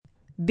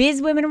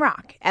Biz Women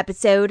Rock,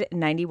 episode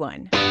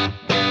 91.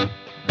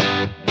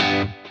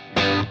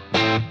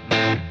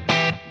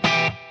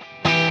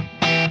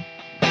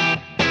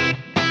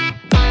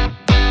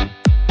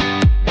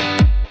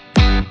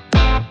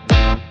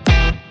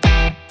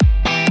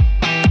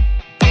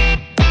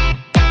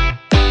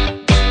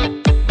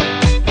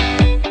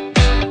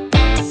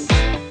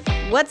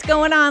 What's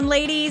going on,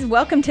 ladies?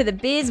 Welcome to the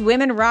Biz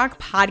Women Rock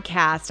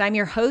podcast. I'm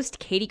your host,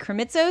 Katie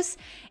Kremitzos,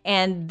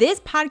 and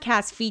this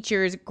podcast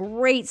features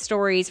great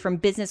stories from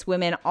business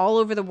women all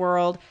over the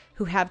world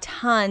who have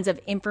tons of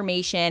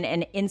information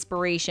and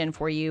inspiration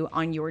for you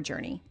on your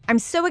journey. I'm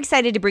so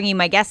excited to bring you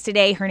my guest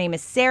today. Her name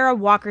is Sarah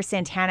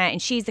Walker-Santana,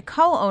 and she's the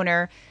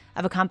co-owner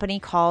of a company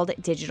called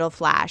Digital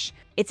Flash.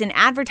 It's an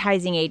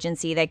advertising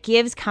agency that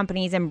gives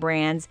companies and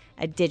brands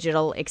a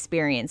digital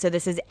experience. So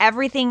this is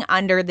everything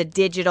under the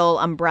digital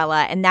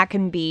umbrella, and that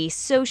can be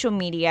social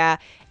media,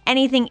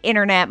 anything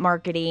internet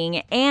marketing,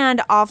 and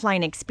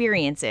offline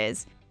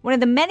experiences. One of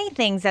the many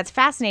things that's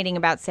fascinating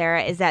about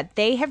Sarah is that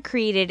they have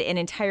created an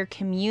entire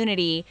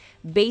community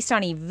based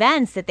on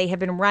events that they have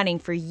been running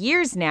for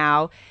years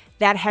now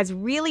that has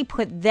really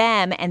put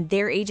them and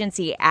their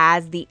agency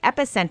as the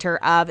epicenter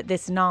of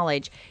this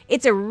knowledge.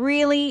 It's a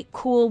really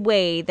cool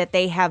way that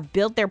they have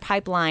built their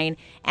pipeline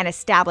and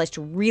established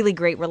really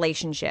great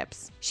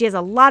relationships. She has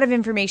a lot of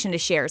information to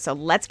share, so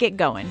let's get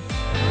going.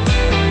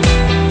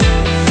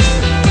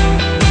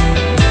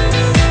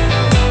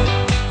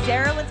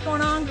 Sarah, what's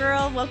going on,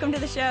 girl? Welcome to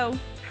the show.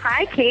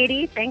 Hi,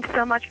 Katie. Thanks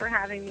so much for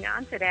having me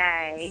on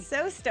today.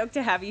 So stoked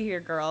to have you here,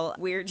 girl.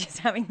 We're just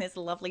having this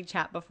lovely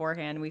chat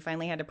beforehand. We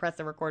finally had to press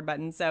the record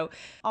button. So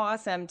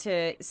awesome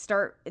to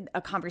start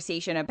a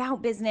conversation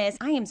about business.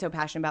 I am so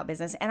passionate about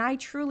business, and I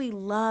truly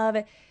love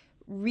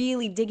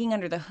really digging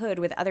under the hood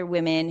with other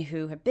women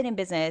who have been in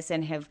business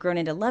and have grown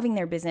into loving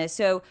their business.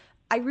 So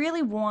I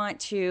really want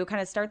to kind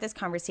of start this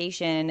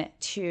conversation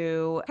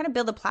to kind of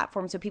build a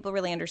platform so people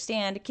really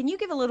understand. Can you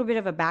give a little bit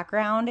of a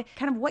background,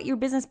 kind of what your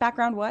business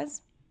background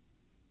was?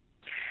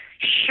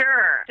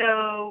 Sure.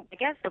 So I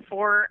guess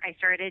before I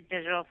started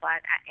Digital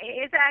Flash,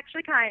 it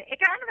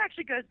kind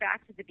of goes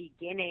back to the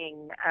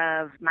beginning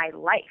of my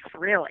life,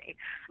 really.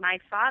 My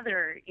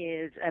father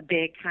is a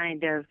big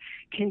kind of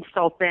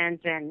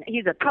consultant, and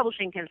he's a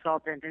publishing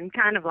consultant and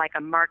kind of like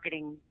a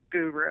marketing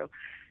guru.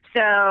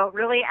 So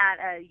really at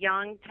a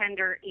young,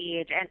 tender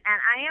age, and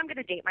I am going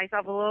to date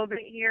myself a little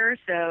bit here,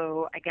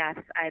 so I guess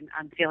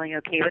I'm feeling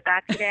okay with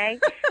that today.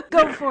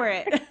 Go for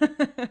it.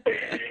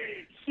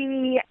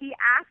 He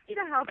asked me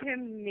to help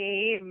him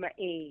name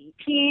a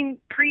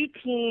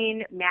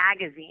preteen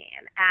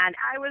magazine, and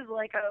I was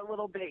like a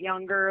little bit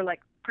younger,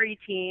 like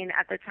preteen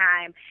at the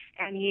time,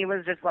 and he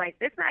was just like,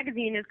 this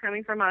magazine is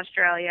coming from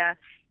Australia,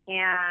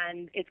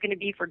 and it's going to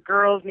be for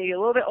girls maybe a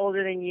little bit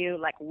older than you,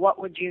 like, what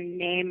would you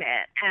name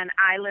it? And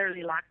I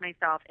literally locked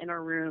myself in a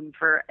room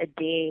for a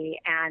day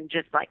and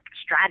just, like,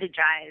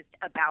 strategized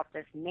about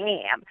this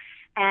name.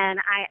 And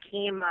I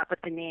came up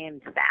with the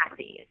name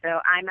Sassy. So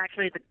I'm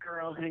actually the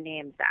girl who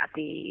named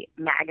Sassy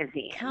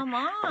magazine. Come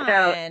on.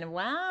 So,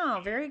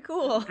 wow. Very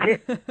cool.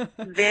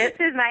 this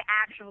is my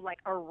actual, like,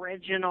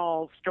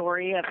 original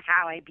story of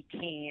how I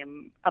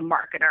became a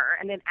marketer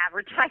and an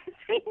advertising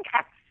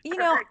expert. You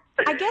know,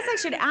 I guess I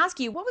should ask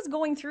you, what was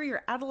going through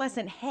your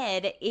adolescent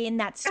head in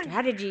that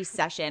strategy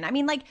session? I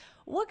mean, like,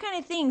 what kind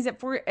of things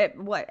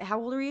how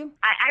old are you?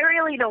 I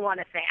really don't want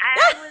to say.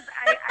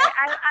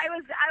 I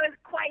was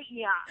quite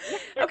young.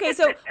 Okay,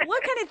 so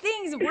what kind of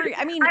things were,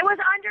 I mean, I was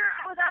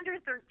under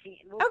 13.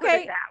 We'll put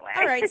it that way.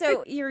 All right,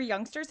 so you're a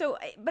youngster. So,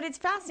 but it's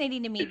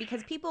fascinating to me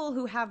because people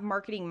who have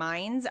marketing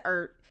minds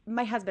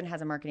my husband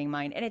has a marketing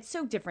mind, and it's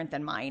so different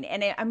than mine.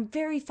 And I'm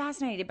very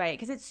fascinated by it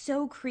because it's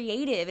so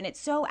creative and it's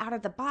so out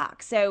of the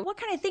box. So what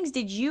kind of things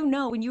did you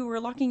know when you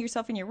were locking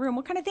yourself in your room?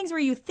 What kind of things were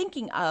you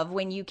thinking of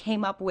when you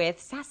came up with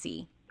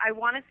Sassy? I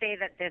want to say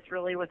that this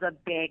really was a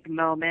big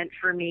moment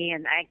for me,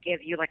 and I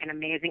give you like an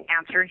amazing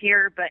answer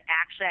here, but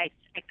actually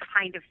I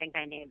kind of think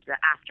I named it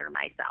after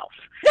myself.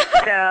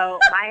 So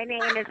my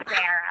name is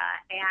Sarah,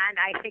 and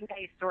I think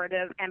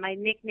and my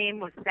nickname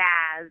was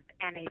Saz,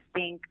 and I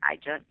think I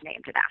just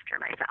named it after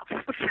myself.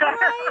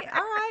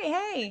 All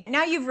right, hey.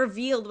 Now you've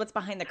revealed what's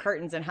behind the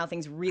curtains and how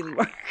things really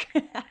work.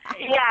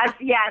 Yes.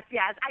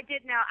 I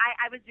did know.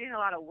 I was doing a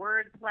lot of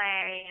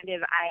wordplay,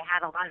 and I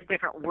had a lot of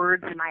different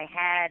words in my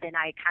head, and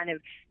I kind of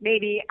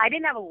I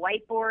didn't have a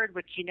whiteboard,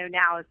 which,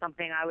 now is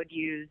something I would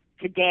use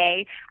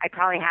today. I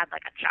probably had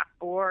like a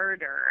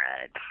chalkboard or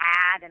a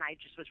pad, and I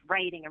just was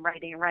writing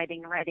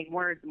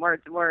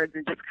words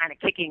and just kind of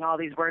kicking all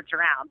these words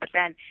around. But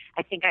then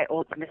I think I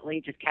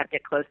ultimately just kept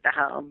it close to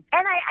home.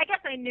 And I guess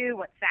I knew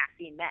what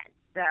sassy meant.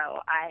 So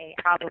I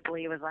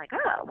probably was like,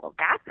 oh, well,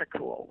 that's a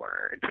cool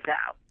word. So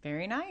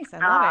very nice. I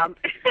love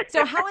it.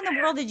 So how in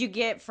the world did you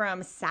get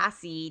from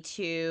sassy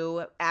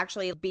to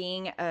actually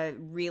being a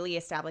really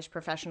established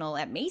professional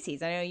at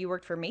Macy's? I know you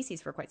worked for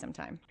Macy's for quite some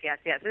time. Yes.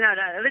 No.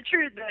 The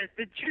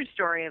true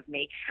story of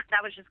me.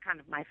 That was just kind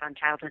of my fun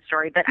childhood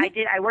story. But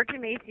I worked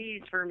at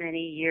Macy's for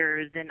many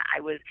years, and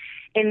I was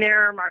in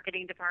their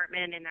marketing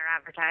department, in their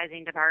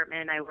advertising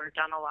department. I worked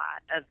on a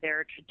lot of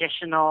their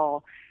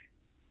traditional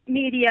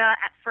media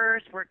at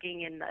first,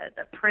 working in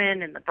the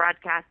print and the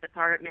broadcast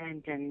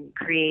department and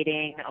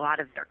creating a lot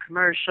of their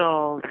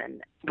commercials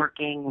and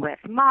working with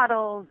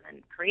models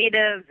and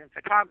creatives and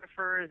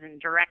photographers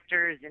and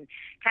directors and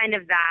kind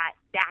of that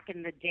back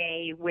in the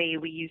day way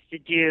we used to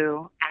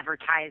do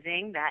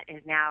advertising that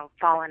is now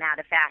fallen out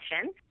of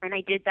fashion. And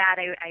I did that.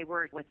 I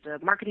worked with the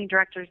marketing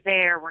directors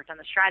there, worked on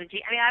the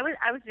strategy. I mean,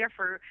 I was there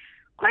for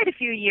quite a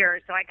few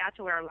years, so I got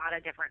to wear a lot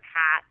of different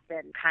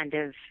hats and kind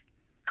of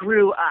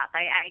grew up.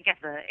 I guess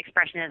the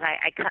expression is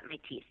I cut my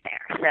teeth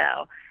there.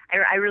 So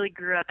I really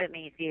grew up at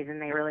Macy's,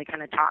 and they really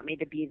kind of taught me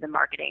to be the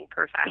marketing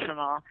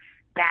professional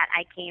that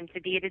I came to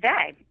be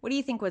today. What do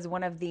you think was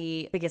one of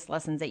the biggest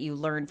lessons that you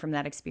learned from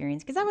that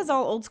experience? Because that was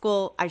all old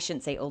school. I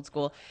shouldn't say old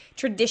school,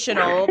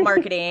 traditional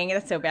marketing.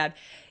 That's so bad.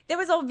 That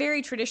was all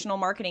very traditional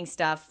marketing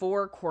stuff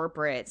for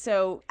corporate.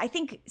 So I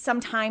think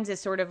sometimes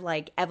as sort of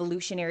like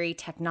evolutionary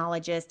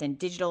technologists and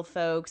digital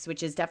folks,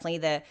 which is definitely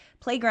the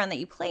playground that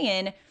you play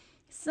in,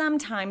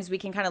 sometimes we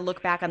can kind of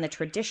look back on the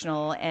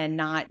traditional and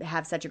not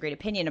have such a great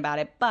opinion about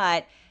it,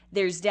 but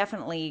there's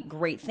definitely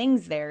great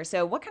things there.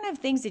 So what kind of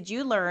things did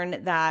you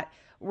learn that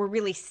were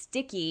really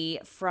sticky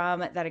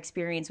from that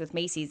experience with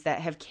Macy's that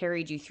have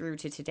carried you through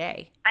to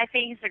today? I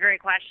think it's a great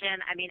question.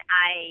 I mean,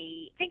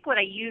 I think what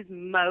I use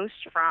most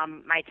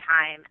from my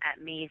time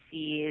at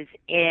Macy's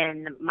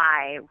in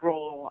my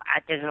role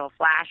at Digital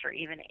Flash, or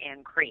even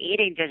in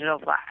creating Digital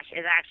Flash,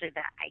 is actually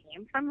that I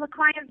came from the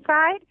client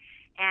side.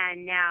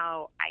 And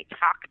now I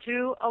talk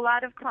to a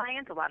lot of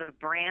clients. A lot of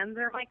brands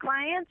are my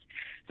clients.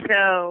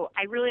 So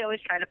I really always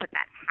try to put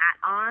that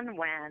hat on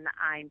when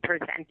I'm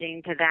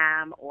presenting to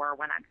them, or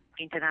when I'm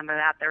talking to them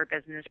about their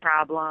business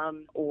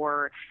problem,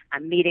 or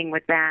I'm meeting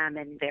with them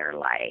and they're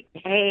like,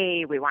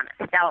 hey, we want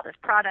to sell this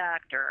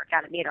product, or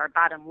got to meet our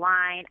bottom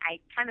line. I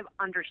kind of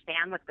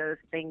understand what those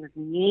things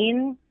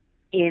mean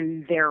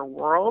in their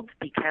world,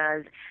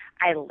 because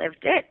I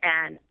lived it,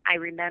 and I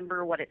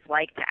remember what it's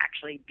like to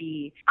actually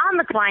be on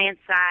the client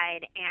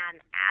side.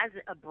 And as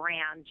a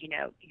brand, you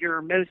know,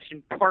 your most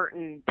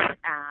important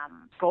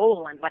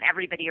goal, and what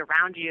everybody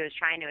around you is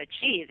trying to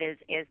achieve,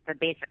 is to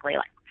basically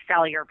like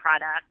sell your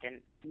product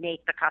and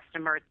make the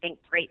customer think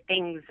great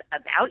things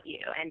about you.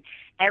 And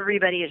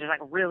everybody is just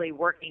like really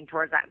working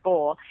towards that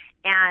goal.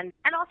 And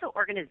also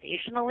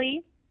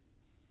organizationally,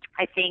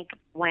 I think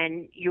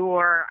when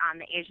you're on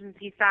the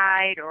agency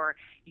side, or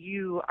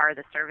you are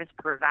the service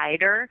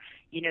provider,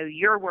 you know,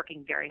 you're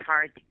working very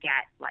hard to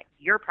get like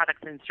your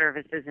products and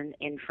services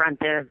in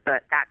front of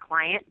that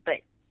client. But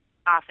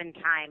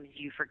oftentimes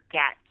you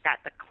forget that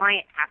the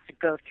client has to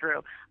go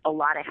through a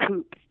lot of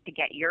hoops to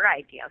get your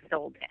idea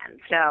sold in.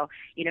 So,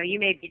 you know, you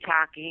may be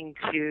talking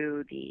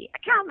to the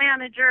account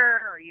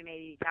manager, or you may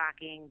be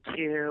talking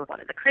to one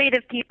of the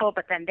creative people,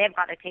 but then they've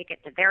got to take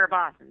it to their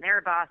boss and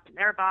their boss and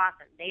their boss,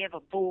 and they have a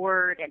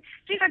board. And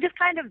so, you know, just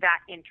kind of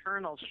that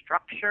internal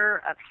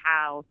structure of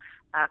how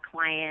a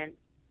client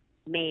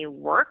may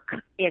work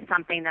is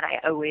something that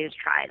I always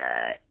try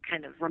to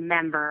kind of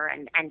remember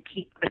and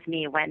keep with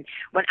me when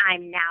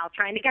I'm now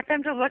trying to get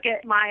them to look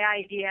at my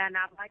idea, and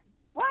I'm like,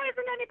 why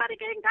isn't anybody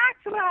getting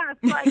back to us?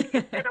 Like,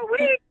 it's been a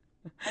week.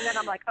 And then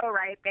I'm like, oh,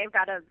 right, they've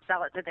got to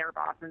sell it to their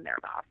boss and their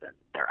boss and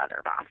their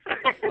other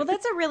boss. Well,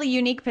 that's a really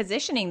unique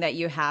positioning that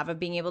you have, of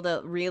being able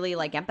to really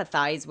like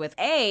empathize with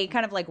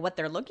kind of like what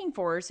they're looking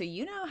for. So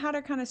you know how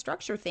to kind of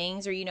structure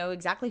things, or you know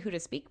exactly who to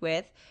speak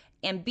with.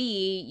 And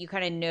B, you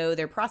kind of know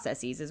their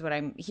processes, is what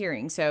I'm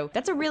hearing. So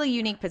that's a really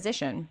unique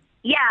position.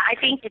 Yeah, I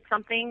think it's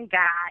something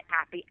that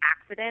happy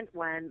accident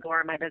when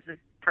Laura, my business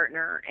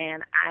partner,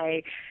 and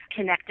I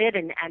connected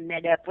and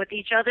met up with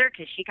each other,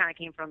 because she kind of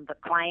came from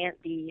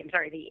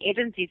the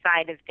agency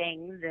side of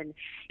things, and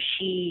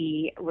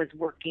she was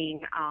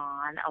working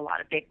on a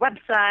lot of big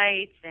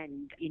websites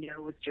and, you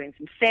know, was doing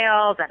some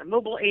sales at a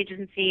mobile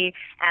agency,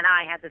 and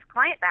I had this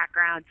client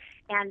background.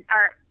 And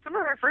some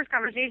of our first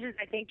conversations,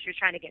 I think she was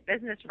trying to get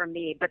business from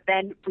me, but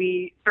then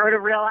we sort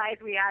of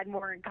realized we had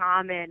more in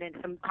common and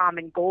some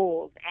common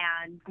goals,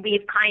 and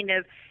we've kind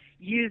of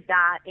use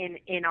that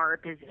in our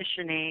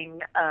positioning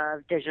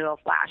of Digital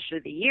Flash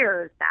through the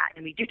years.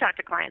 And we do talk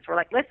to clients. We're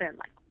like, listen,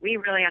 like, we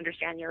really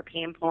understand your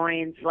pain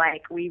points.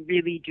 Like, we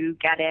really do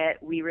get it.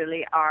 We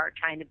really are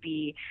trying to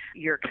be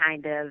your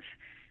kind of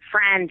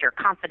friend, your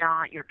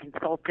confidant, your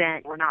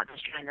consultant. We're not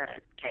just trying to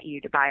get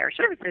you to buy our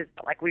services,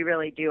 but like, we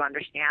really do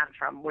understand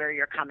from where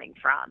you're coming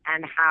from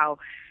and how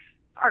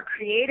our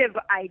creative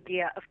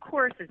idea, of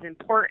course, is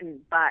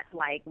important, but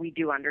like we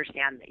do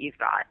understand that you've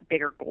got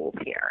bigger goals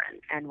here,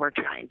 and we're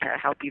trying to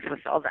help you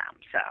fulfill them.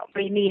 So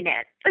we mean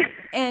it.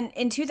 And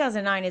in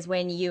 2009 is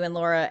when you and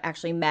Laura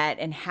actually met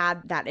and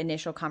had that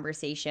initial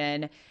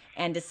conversation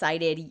and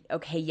decided,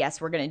 okay,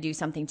 yes, we're going to do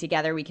something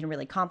together. We can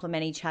really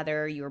complement each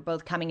other. You were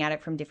both coming at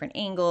it from different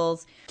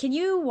angles. Can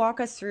you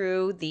walk us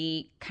through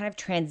the kind of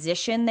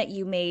transition that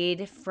you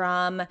made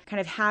from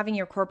kind of having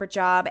your corporate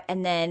job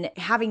and then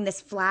having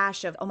this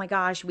flash of, oh my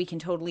gosh, we can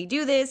totally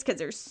do this, because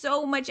there's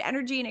so much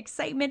energy and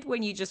excitement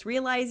when you just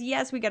realize,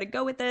 yes, we got to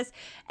go with this.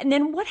 And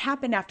then what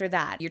happened after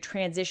that? Your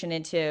transition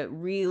into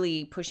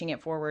really pushing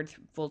it forward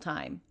full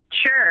time.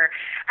 Sure.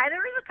 There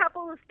was a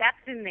couple of steps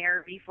in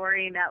there before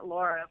I met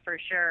Laura, for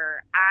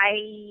sure.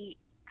 I'd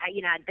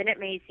been at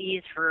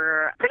Macy's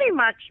for pretty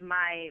much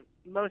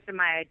most of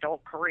my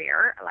adult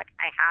career. Like,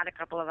 I had a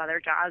couple of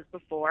other jobs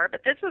before,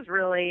 but this was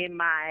really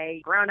my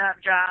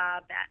grown-up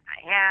job that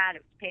I had.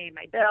 It was paying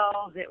my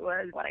bills. It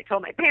was what I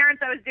told my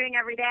parents I was doing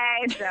every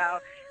day. So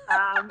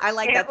I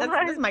like that.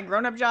 This is my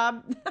grown-up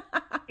job.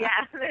 Yeah,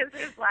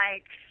 this is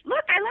like,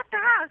 look, I left the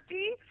house,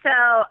 see? So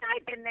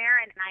I'd been there,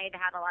 and I'd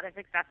had a lot of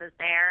successes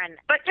there,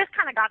 but just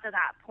kind of got to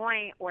that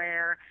point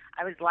where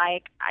I was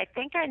like, I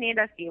think I need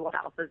to see what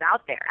else is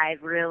out there. I've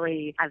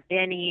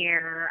been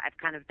here, I've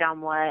kind of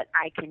done what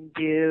I can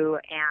do,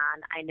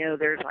 and I know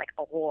there's like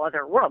a whole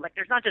other world. Like,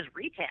 there's not just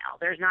retail,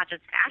 there's not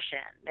just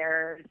fashion,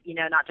 there's,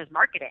 not just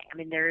marketing. I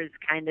mean, there's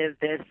kind of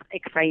this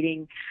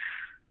exciting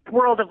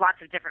world of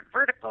lots of different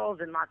verticals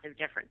and lots of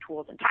different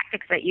tools and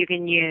tactics that you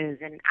can use.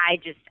 And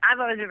I've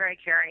always been very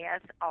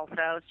curious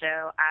also.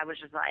 So I was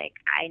just like,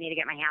 I need to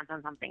get my hands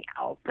on something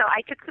else. So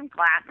I took some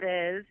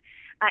classes.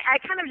 I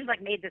kind of just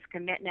like made this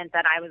commitment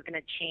that I was going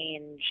to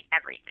change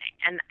everything.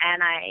 And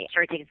I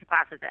started taking some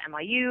classes at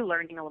NYU,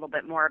 learning a little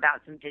bit more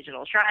about some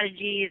digital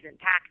strategies and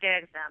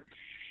tactics.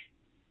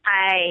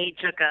 I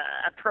took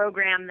a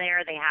program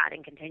there they had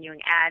in continuing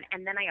ed,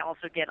 and then I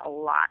also did a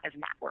lot of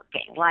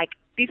networking. Like,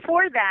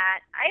 before that,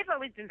 I've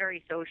always been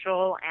very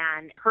social,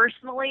 and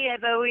personally,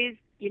 I've always,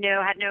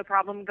 had no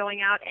problem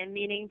going out and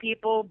meeting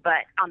people,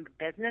 but on the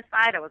business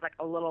side, I was like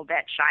a little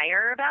bit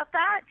shyer about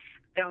that.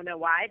 Don't know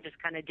why, it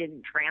just kind of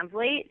didn't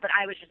translate. But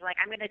I was just like,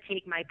 I'm going to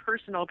take my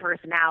personal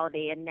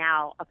personality and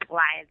now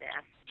apply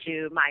this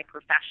to my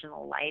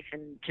professional life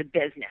and to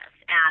business.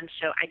 And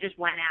so I just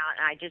went out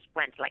and I just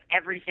went to like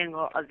every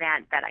single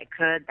event that I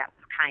could that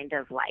was kind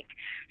of like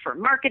for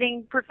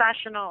marketing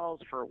professionals,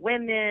 for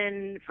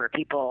women, for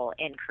people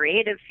in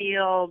creative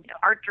fields,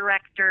 art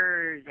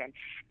directors.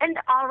 And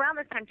all around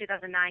this time,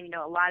 2009,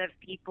 a lot of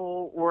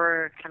people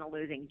were kind of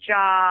losing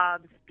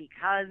jobs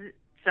because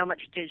there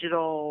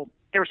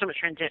was so much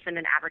transition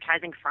in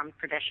advertising from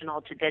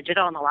traditional to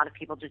digital, and a lot of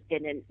people just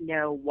didn't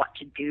know what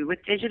to do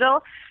with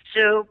digital.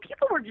 So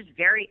people were just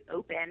very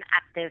open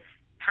at this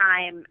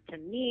time to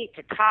meet,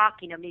 to talk,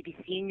 maybe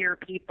senior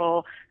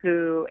people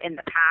who in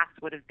the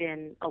past would have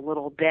been a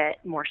little bit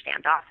more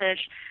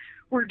standoffish.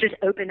 We're just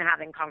open to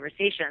having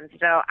conversations.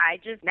 So I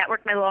just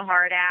networked my little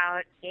heart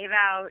out, gave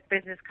out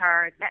business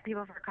cards, met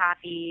people for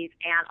coffees,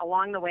 and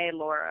along the way,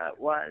 Laura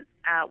was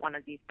one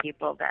of these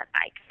people that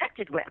I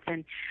connected with.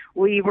 And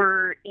we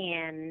were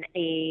and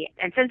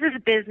since this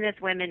is Business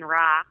Women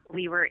Rock,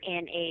 we were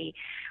in a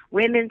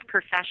women's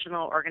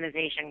professional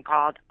organization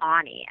called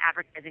ANI,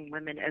 Advertising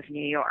Women of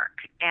New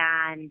York.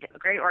 And a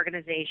great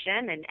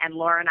organization, and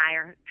Laura and I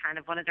are kind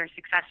of one of their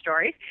success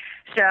stories.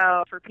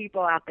 So for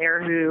people out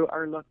there who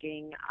are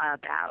looking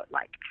about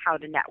like how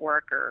to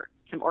network or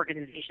some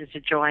organizations to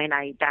join,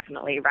 I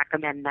definitely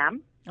recommend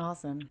them.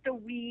 Awesome. So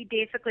we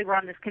basically were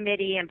on this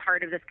committee, and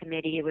part of this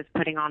committee was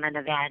putting on an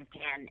event,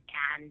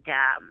 and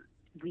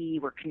we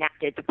were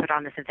connected to put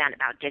on this event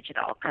about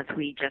digital because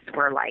we just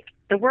were like,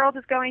 the world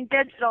is going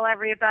digital,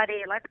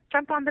 everybody. Let's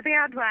jump on the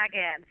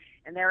bandwagon.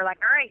 And they were like,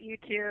 all right, you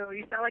two,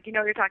 you sound like you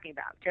know what you're talking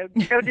about. Go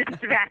to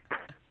this event.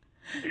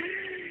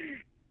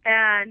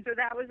 And so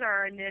that was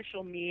our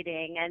initial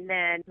meeting. And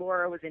then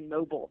Laura was in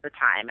mobile at the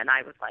time. And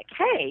I was like,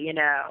 hey,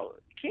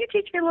 can you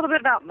teach me a little bit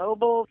about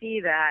mobile?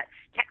 See that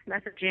text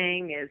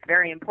messaging is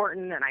very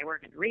important, and I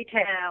work in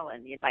retail,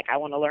 and I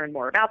want to learn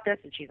more about this.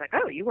 And she's like,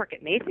 oh, you work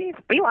at Macy's?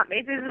 We want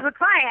Macy's as a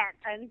client.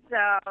 And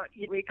so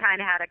we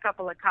kind of had a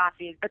couple of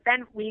coffees, but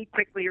then we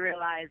quickly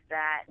realized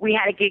that we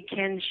had a good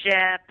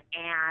kinship,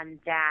 and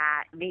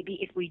that maybe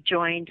if we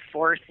joined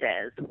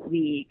forces,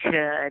 we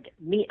could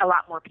meet a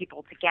lot more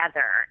people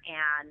together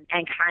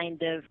and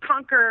kind of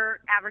conquer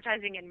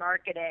advertising and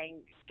marketing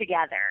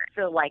together.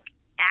 So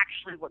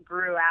actually what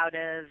grew out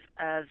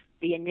of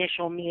the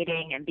initial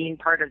meeting and being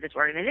part of this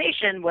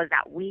organization was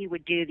that we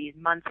would do these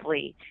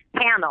monthly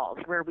panels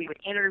where we would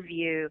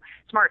interview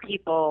smart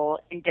people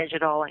in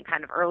digital and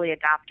kind of early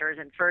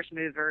adopters and first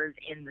movers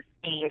in the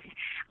space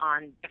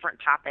on different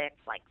topics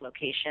like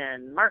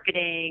location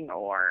marketing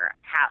or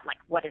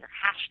what is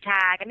a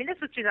hashtag. I mean,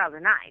 this was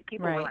 2009.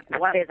 People were like,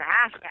 what is a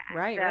hashtag?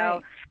 Right,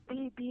 so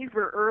these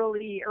were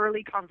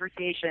early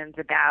conversations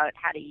about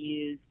how to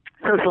use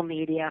social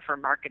media for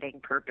marketing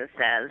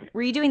purposes.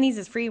 Were you doing these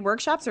as free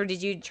workshops, or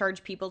did you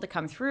charge people to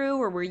come through,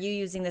 or were you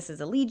using this as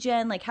a lead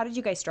gen? Like, how did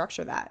you guys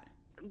structure that?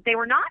 They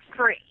were not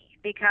free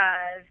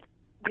because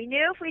we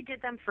knew if we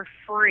did them for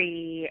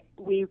free,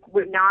 we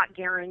would not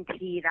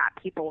guarantee that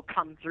people would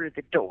come through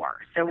the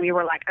door. So we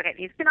were like, okay,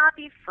 these cannot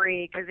be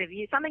free, because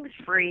if something's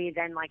free,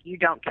 then like you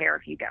don't care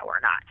if you go or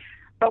not.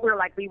 But we're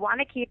like, we want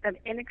to keep them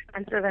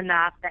inexpensive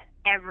enough that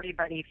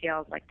everybody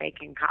feels like they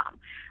can come.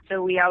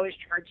 So we always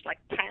charged like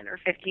 $10 or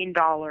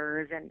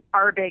 $15, and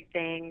our big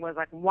thing was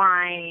like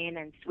wine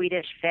and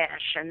Swedish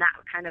fish, and that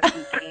kind of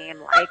became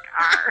like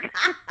our.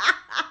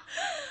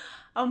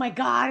 Oh my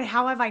God,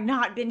 how have I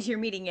not been to your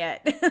meeting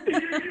yet?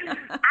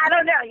 I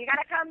don't know. You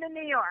got to come to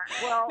New York.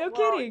 No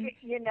kidding.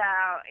 You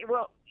know,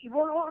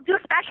 we'll do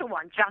a special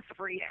one just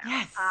for you.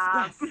 Yes.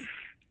 Yes.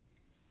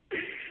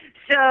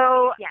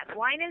 So, yes,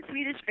 wine and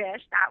Swedish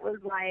fish. That was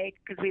like,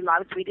 because we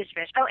love Swedish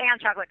fish. Oh,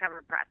 and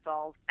chocolate-covered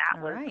pretzels.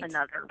 That was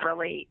another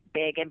really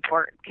big,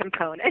 important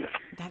component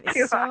that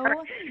is to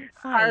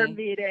our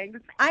meetings.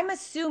 I'm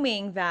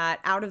assuming that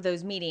out of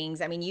those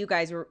meetings, I mean, you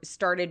guys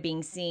started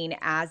being seen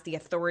as the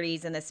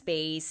authorities in the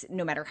space,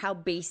 no matter how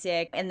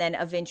basic, and then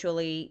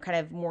eventually kind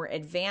of more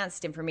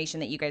advanced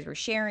information that you guys were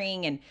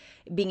sharing and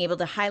being able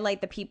to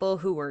highlight the people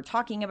who were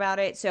talking about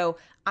it. So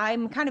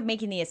I'm kind of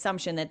making the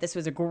assumption that this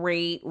was a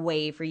great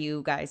way for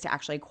you guys to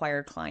actually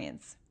acquire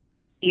clients.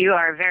 You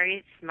are a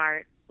very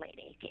smart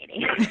lady,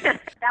 Katie.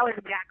 That was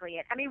exactly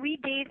it. I mean, we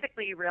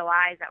basically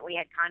realized that we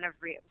had kind of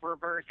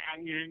reverse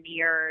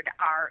engineered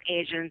our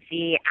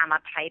agency and the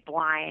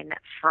pipeline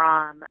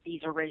from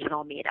these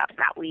original meetups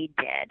that we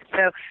did.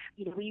 So,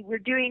 you know, we were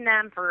doing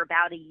them for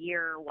about a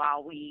year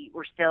while we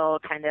were still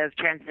kind of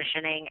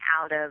transitioning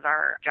out of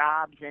our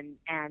jobs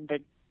and the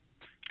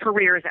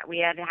careers that we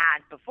had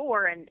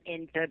before and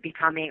into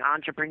becoming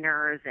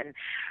entrepreneurs and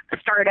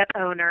startup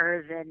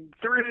owners. And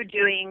through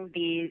doing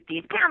these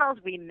panels,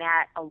 we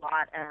met a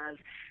lot of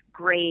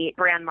great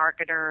brand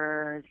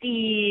marketers,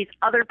 these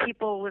other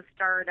people with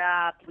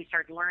startups. We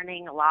started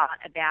learning a lot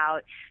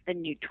about the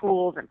new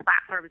tools and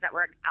platforms that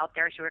were out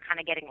there. So we're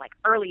kind of getting like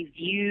early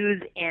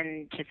views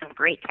into some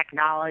great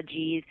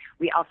technologies.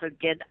 We also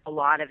did a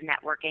lot of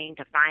networking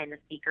to find the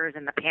speakers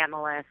and the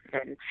panelists,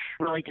 and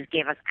really just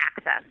gave us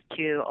access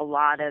to a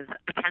lot of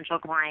potential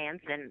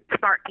clients and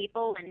smart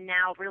people. And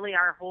now really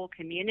our whole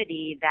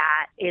community,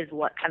 that is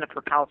what kind of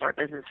propels our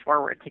business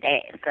forward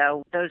today.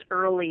 So those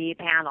early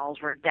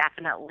panels were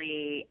definitely,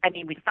 I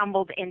mean, we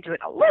stumbled into it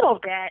a little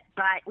bit,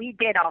 but we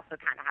did also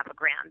kind of have a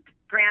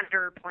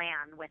grander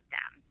plan with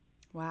them.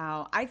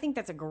 Wow. I think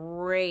that's a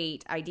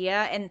great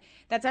idea. And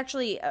that's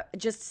actually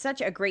just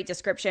such a great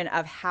description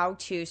of how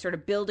to sort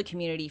of build a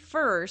community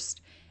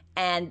first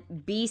and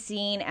be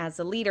seen as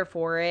a leader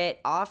for it,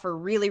 offer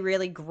really,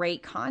 really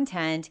great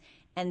content,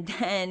 and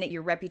then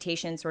your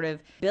reputation sort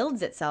of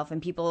builds itself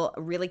and people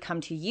really come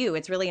to you.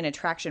 It's really an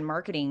attraction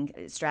marketing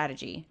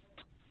strategy.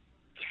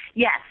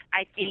 Yes,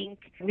 I think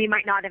we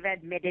might not have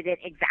admitted it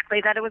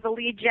exactly that it was a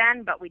lead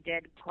gen, but we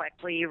did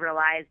quickly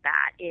realize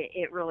that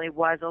it really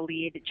was a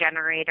lead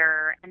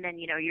generator. And then,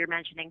 you know, you're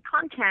mentioning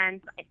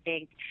content. I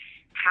think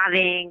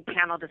having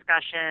panel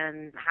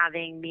discussions,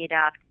 having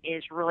meetups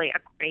is really a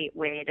great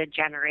way to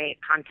generate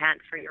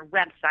content for your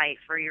website,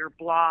 for your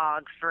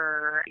blog,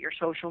 for your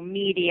social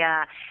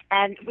media.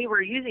 And we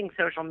were using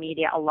social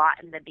media a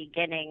lot in the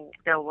beginning.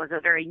 So it was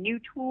a very new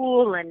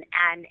tool, and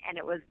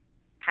it was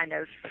kind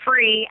of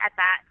free at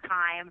that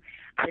time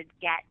to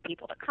get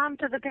people to come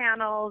to the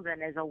panels,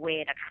 and as a way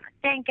to kind of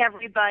thank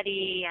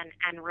everybody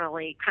and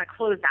really kind of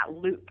close that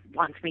loop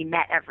once we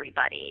met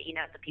everybody, you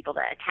know, the people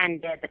that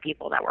attended, the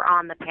people that were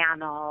on the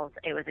panels.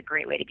 It was a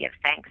great way to give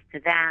thanks to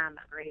them,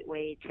 a great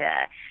way to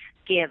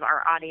give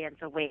our audience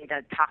a way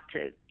to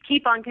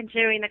keep on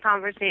continuing the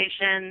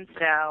conversation.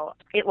 So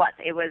it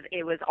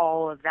was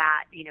all of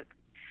that, you know,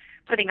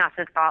 putting us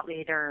as thought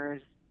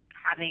leaders,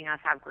 having us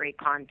have great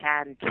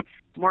content,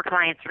 more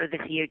clients for the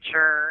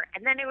future.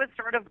 And then it was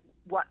sort of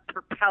what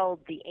propelled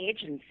the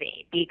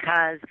agency,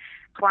 because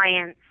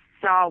clients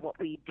saw what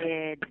we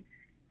did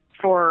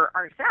for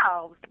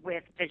ourselves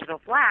with Digital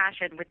Flash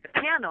and with the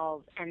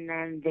panels, and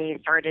then they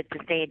started to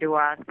say to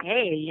us,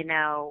 hey, you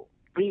know,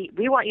 we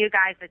want you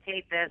guys to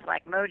take this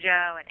like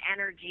mojo and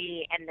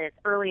energy and this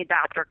early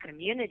adopter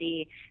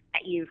community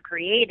that you've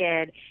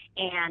created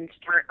and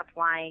start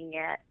applying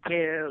it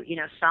to, you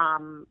know,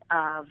 some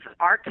of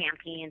our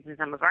campaigns and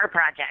some of our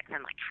projects,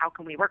 and like, how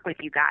can we work with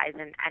you guys,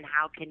 and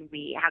how can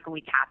we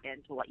tap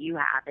into what you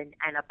have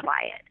and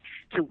apply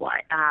it to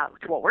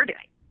what we're doing.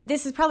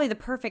 This is probably the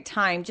perfect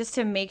time just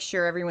to make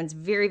sure everyone's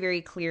very,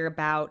 very clear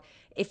about,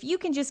 if you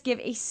can just give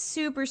a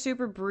super,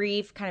 super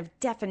brief kind of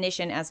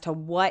definition as to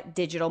what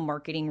digital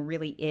marketing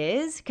really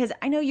is. Because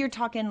I know you're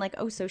talking like,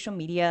 oh, social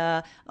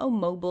media, oh,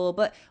 mobile,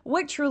 but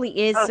what truly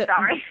is... Oh,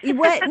 sorry.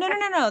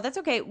 No, that's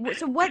okay.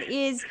 So what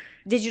is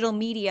digital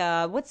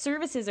media? What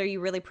services are you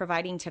really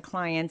providing to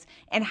clients?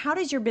 And how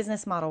does your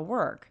business model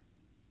work?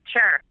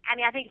 Sure. I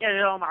mean, I think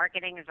digital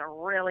marketing is a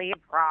really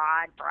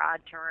broad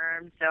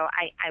term. So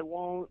I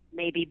won't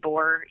maybe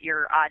bore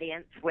your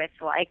audience with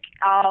like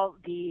all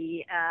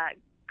the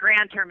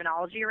grand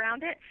terminology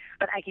around it,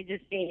 but I can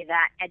just say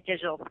that at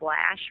Digital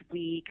Flash,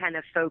 we kind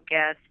of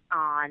focus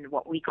on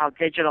what we call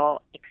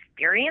digital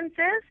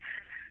experiences.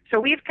 So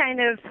we've kind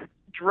of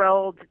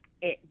drilled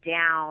it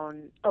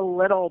down a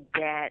little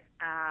bit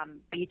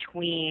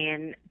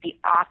between the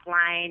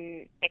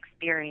offline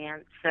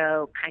experience,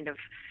 so kind of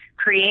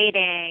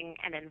creating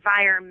an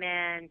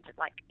environment,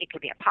 like it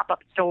could be a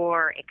pop-up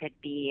store, it could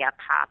be a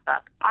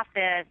pop-up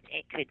office,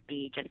 it could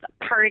be just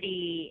a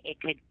party, it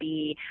could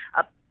be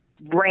a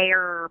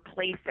rare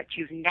place that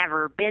you've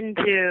never been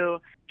to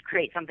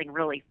create something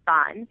really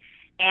fun.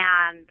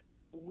 And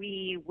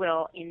we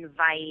will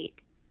invite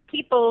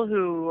people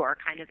who are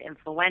kind of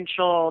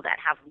influential, that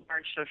have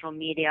large social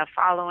media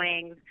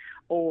followings,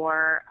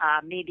 or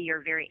maybe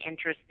you're very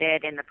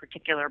interested in the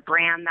particular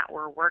brand that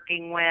we're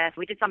working with.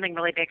 We did something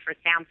really big for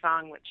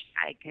Samsung, which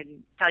I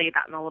can tell you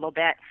about in a little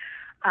bit.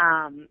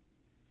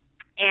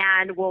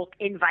 And we'll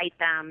invite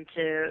them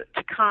to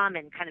come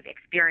and kind of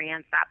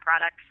experience that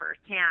product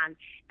firsthand.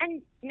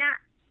 And not,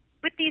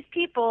 with these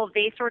people,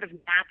 they sort of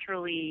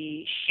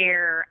naturally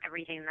share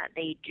everything that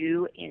they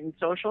do in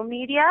social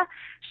media.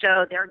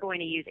 So they're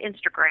going to use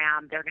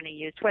Instagram, they're going to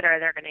use Twitter,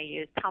 they're going to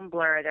use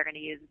Tumblr, they're going to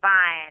use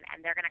Vine,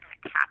 and they're going to kind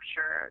of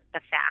capture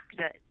the fact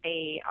that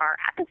they are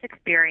at this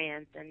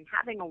experience and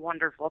having a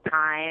wonderful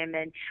time.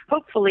 And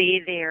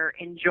hopefully they're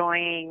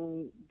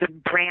enjoying the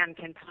brand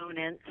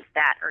components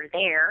that are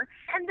there.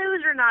 And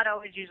those are not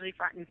always usually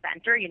front and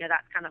center. You know,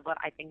 that's kind of what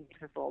I think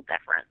makes us a little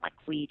different. Like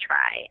we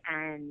try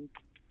and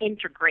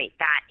integrate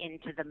that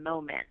into the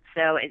moment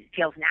so it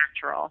feels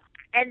natural.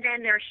 And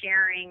then they're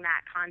sharing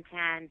that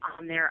content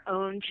on their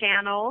own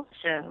channels,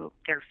 so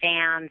their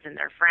fans and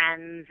their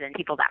friends and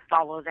people that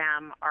follow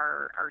them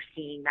are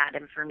seeing that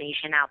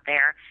information out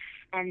there.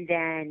 And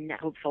then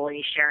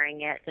hopefully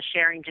sharing it. The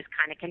sharing just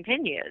kind of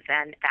continues,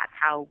 and that's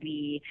how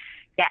we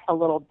get a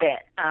little bit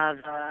of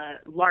a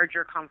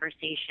larger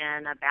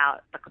conversation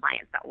about the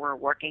clients that we're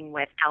working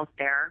with out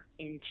there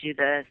into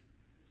the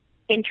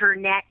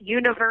internet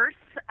universe,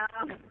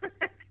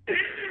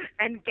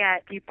 and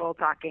get people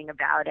talking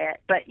about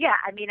it. But yeah,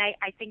 I mean, I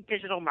think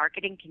digital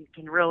marketing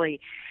can really,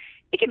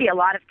 it can be a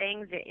lot of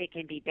things. It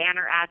can be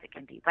banner ads, it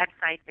can be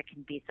websites, it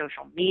can be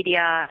social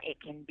media,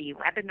 it can be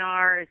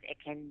webinars, it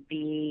can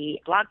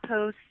be blog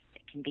posts,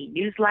 it can be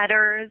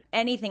newsletters.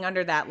 Anything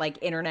under that like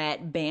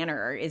internet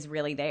banner is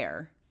really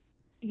there.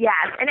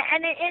 Yes, and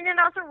it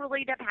also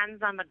really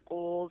depends on the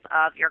goals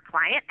of your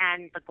client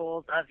and the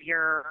goals of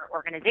your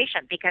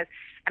organization. Because,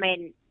 I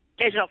mean,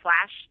 Digital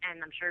Flash,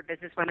 and I'm sure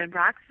Business Women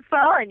Rocks as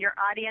well, and your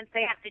audience,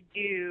 they have to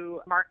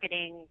do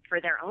marketing for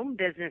their own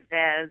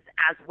businesses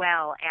as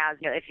well as,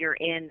 you know, if you're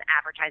in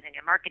advertising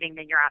and marketing,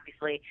 then you're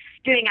obviously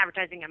doing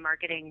advertising and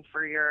marketing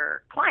for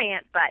your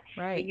client, but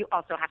right. You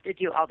also have to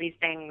do all these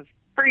things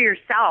for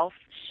yourself.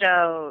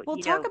 So, well,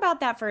 talk about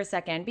that for a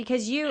second,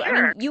 because sure. I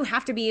mean, you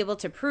have to be able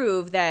to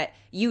prove that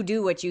you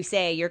do what you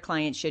say your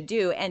client should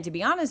do. And to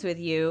be honest with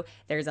you,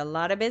 there's a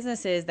lot of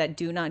businesses that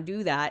do not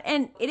do that.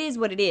 And it is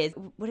what it is.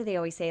 What do they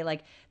always say?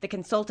 Like the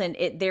consultant,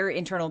 their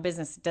internal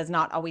business does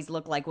not always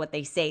look like what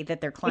they say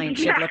that their client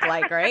should look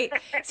like, right?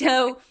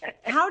 So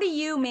how do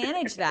you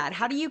manage that?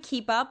 How do you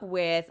keep up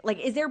with, like,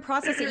 is there a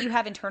process that you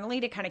have internally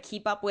to kind of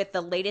keep up with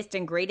the latest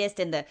and greatest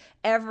and the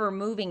ever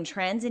moving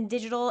trends in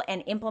digital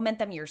and implement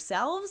them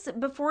yourselves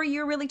before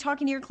you're really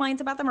talking to your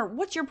clients about them? Or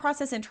what's your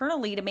process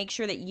internally to make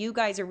sure that you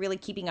guys are really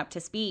keeping up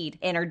to speed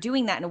and are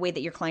doing that in a way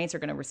that your clients are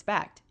going to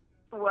respect?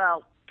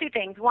 Well, two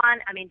things. One,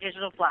 I mean,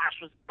 Digital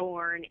Flash was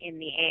born in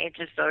the age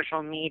of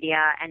social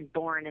media and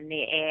born in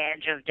the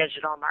age of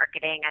digital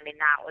marketing. I mean,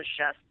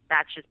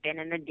 that's just been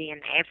in the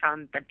DNA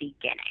from the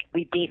beginning.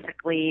 We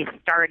basically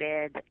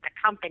started the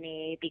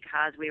company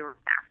because we were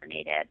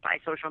fascinated by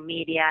social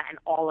media and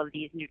all of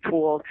these new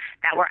tools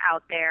that were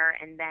out there,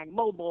 and then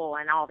mobile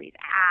and all these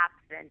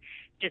apps, and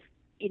just,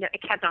 you know,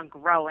 it kept on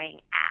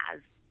growing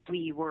as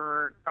we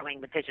were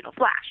growing with Digital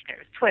Flash.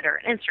 There's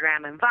Twitter and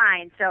Instagram and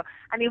Vine. So,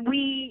 I mean,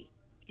 we,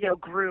 you know,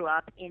 grew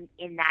up in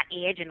that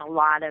age, and a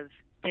lot of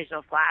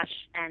Digital Flash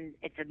and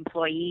its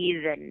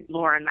employees and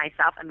Laura and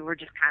myself, I mean, we're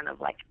just kind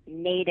of like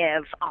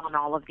native on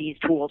all of these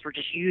tools. We're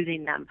just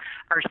using them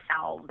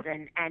ourselves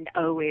and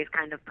always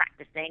kind of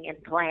practicing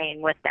and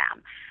playing with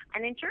them.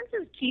 And in terms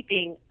of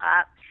keeping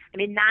up, I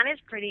mean, that is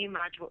pretty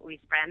much what we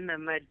spend the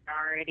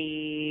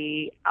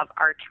majority of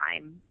our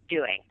time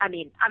doing. I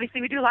mean,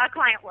 obviously we do a lot of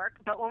client work,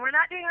 but when we're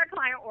not doing our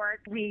client work,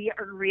 we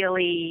are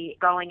really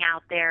going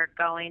out there,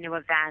 going to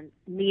events,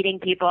 meeting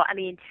people. I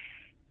mean,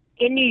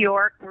 in New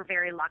York, we're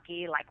very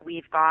lucky. Like,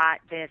 we've got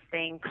this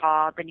thing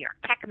called the New York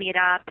Tech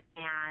Meetup,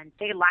 and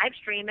they live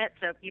stream it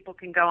so people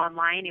can go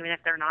online even if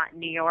they're not in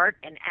New York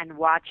and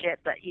watch it.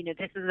 But, you know,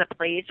 this is a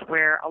place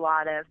where a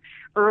lot of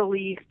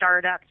early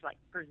startups like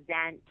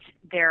present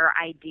their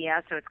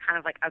idea. So it's kind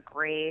of like a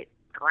great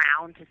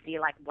ground to see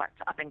like what's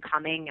up and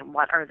coming and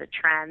what are the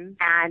trends.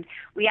 And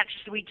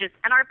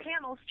and our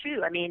panels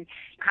too. I mean,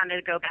 kind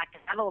of go back to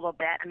that a little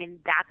bit. I mean,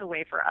 that's a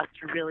way for us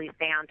to really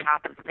stay on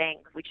top of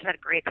things. We just had a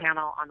great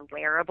panel on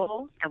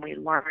wearables, and we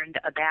learned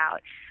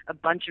about a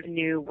bunch of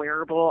new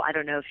wearable. I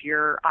don't know if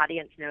your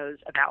audience knows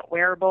about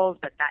wearables,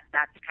 but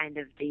that's kind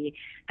of the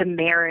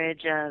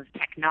marriage of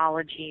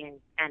technology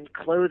and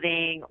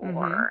clothing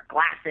or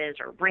glasses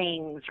or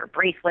rings or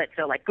bracelets.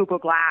 So like Google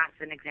Glass,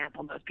 an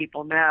example most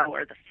people know,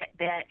 or the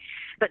Fitbit.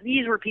 But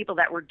these were people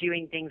that were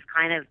doing things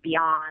kind of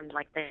beyond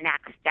like the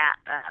next step.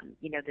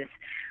 This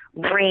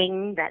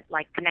ring that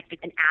like connected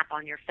an app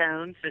on your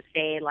phone. So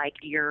say like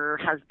your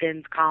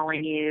husband's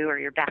calling you or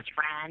your best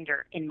friend,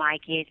 or in my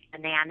case, the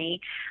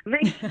nanny,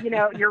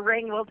 your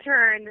ring will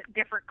turn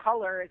different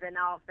colors and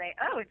I'll say,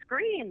 oh, it's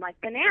green, like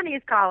the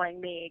nanny's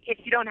calling me, if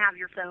you don't have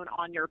your phone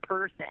on your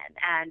person.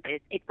 And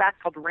that's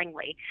called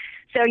Ringly.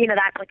 So,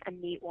 that's like a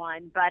neat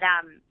one. But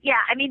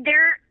I mean,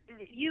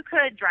 you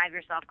could drive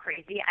yourself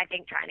crazy, I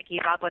think, trying to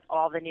keep up with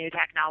all the new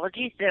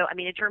technology. So, I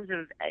mean, in terms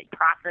of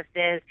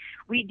processes,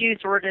 we do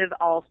sort of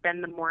all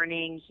spend the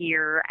morning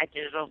here at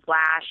Digital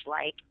Flash,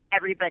 like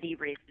everybody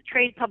reads the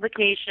trade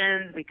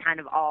publications. We kind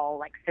of all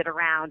like sit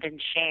around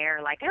and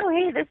share like, oh,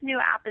 hey, this new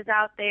app is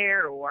out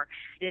there, or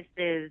this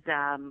is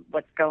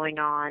what's going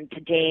on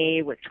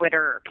today with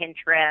Twitter or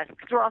Pinterest.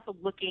 Because we're also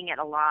looking at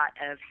a lot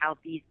of how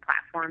these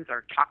platforms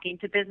are talking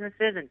to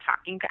businesses and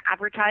talking to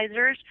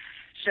advertisers.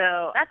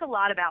 So that's a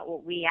lot about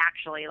what we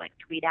actually like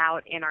tweet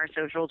out in our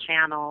social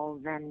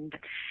channels and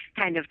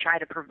kind of try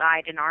to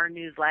provide in our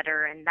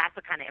newsletter. And that's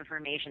the kind of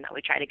information that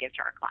we try to give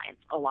to our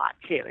clients a lot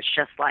too. It's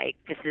just like,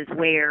 this is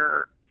where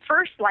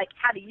first, like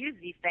how to use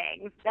these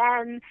things,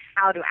 then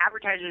how do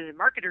advertisers and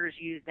marketers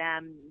use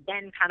them,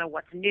 then kind of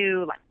what's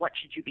new, like what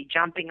should you be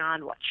jumping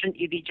on, what shouldn't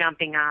you be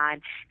jumping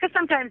on? Because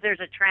sometimes there's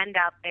a trend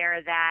out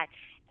there that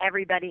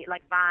everybody,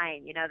 like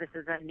Vine, this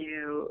is a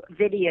new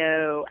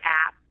video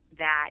app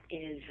that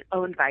is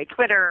owned by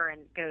Twitter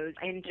and goes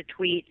into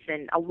tweets,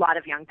 and a lot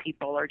of young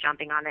people are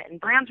jumping on it,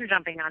 and brands are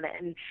jumping on it,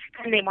 and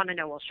they want to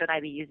know, well, should I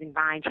be using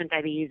Vine? Shouldn't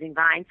I be using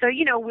Vine? So,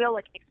 we'll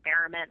like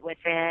experiment with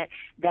it,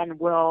 then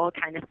we'll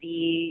kind of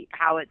see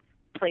how it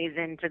plays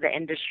into the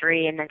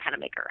industry, and then kind of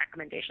make our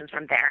recommendations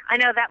from there. I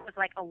know that was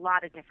like a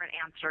lot of different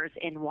answers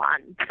in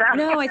one. So.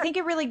 No, I think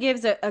it really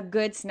gives a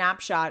good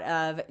snapshot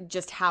of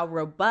just how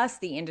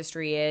robust the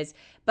industry is,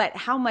 but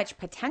how much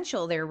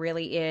potential there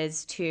really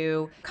is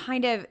to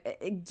kind of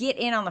get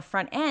in on the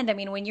front end. I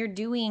mean, when you're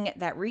doing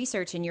that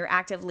research and you're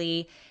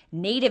actively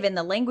native in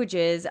the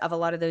languages of a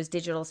lot of those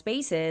digital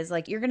spaces,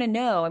 like you're going to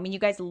know, I mean, you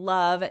guys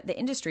love the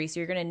industry, so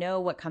you're going to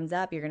know what comes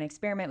up. You're going to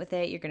experiment with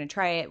it. You're going to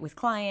try it with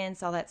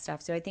clients, all that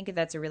stuff. So I think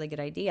that's a really good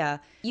idea.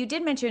 You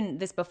did mention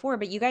this before,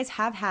 but you guys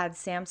have had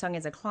Samsung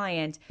as a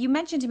client. You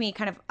mentioned to me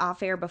kind of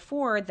off air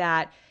before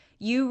that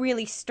you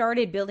really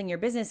started building your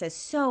business, as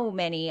so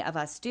many of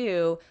us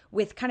do,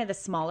 with kind of the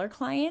smaller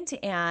client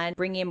and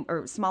bringing,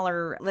 or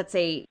smaller, let's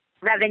say,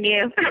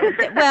 revenue.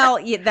 Well,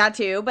 yeah, that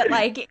too, but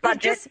like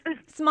just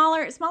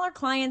smaller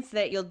clients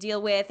that you'll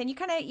deal with, and you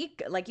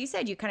like you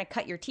said, you kind of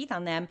cut your teeth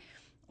on them.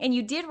 And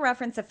you did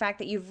reference the fact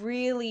that you've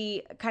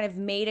really kind of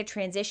made a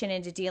transition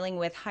into dealing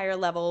with higher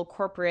level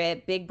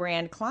corporate big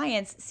brand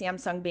clients,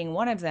 Samsung being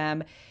one of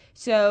them.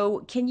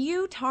 So can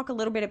you talk a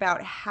little bit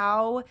about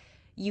how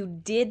you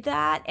did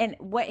that and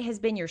what has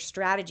been your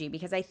strategy?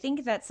 Because I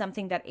think that's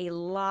something that a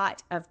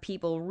lot of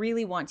people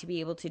really want to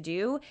be able to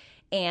do.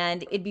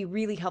 And it'd be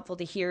really helpful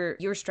to hear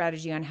your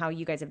strategy on how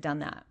you guys have done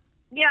that.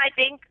 Yeah, I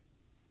think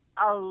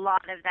a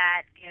lot of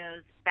that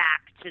goes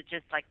back to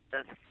just like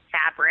the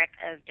fabric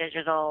of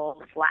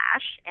Digital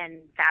Flash and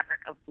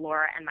fabric of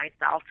Laura and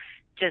myself.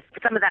 Just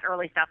some of that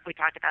early stuff we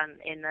talked about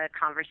in the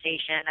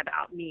conversation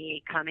about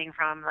me coming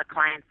from the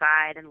client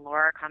side and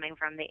Laura coming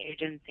from the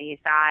agency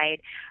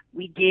side.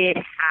 We did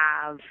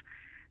have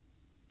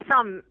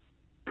some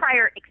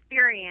prior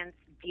experience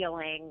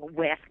dealing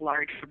with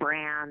large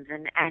brands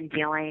and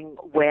dealing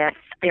with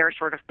their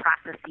sort of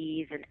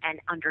processes and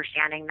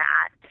understanding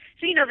that.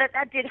 So,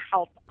 that did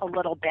help a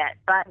little bit.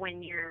 But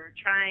when you're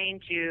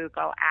trying to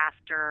go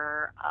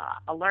after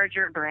a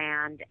larger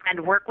brand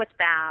and work with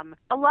them,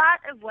 a lot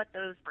of what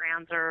those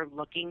brands are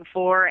looking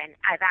for, and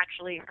I've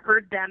actually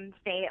heard them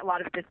say a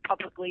lot of this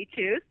publicly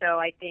too, so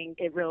I think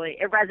it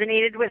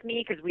resonated with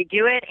me because we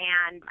do it,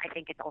 and I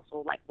think it's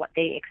also like what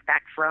they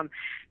expect from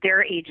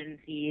their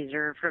agencies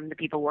or from the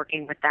people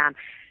working with them.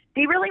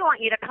 They really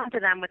want you to come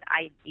to them with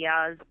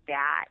ideas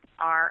that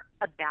are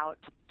about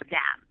them.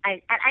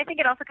 And I think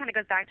it also kind of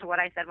goes back to what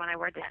I said when I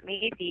worked at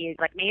Macy's.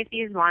 Like,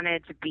 Macy's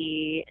wanted to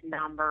be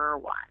number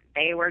one.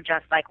 They were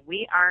just like,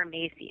 we are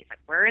Macy's. Like,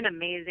 we're an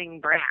amazing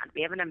brand.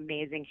 We have an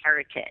amazing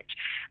heritage.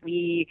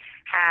 We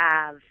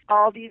have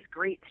all these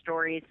great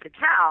stories to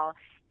tell.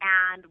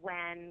 And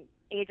when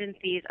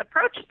agencies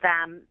approached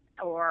them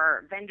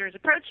or vendors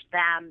approached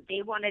them,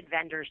 they wanted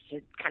vendors to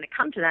kind of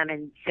come to them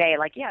and say,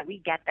 like, yeah, we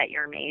get that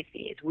you're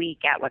Macy's. We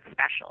get what's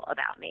special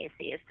about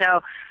Macy's. So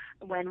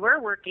when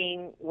we're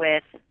working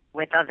with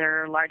with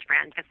other large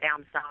brands like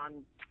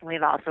Samsung.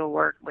 We've also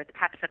worked with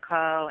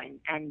PepsiCo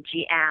and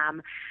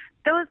GM.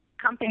 Those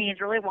companies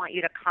really want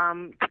you to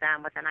come to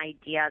them with an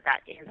idea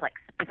that is like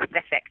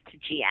specific to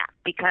GM,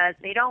 because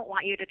they don't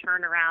want you to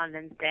turn around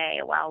and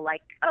say, well,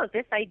 like, oh,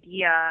 this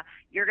idea,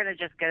 you're going to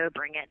just go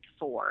bring it to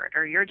Ford,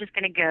 or you're just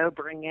going to go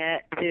bring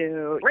it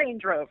to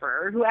Range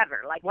Rover or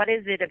whoever. Like, what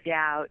is it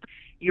about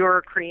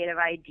your creative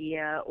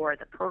idea or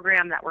the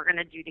program that we're going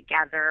to do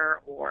together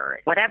or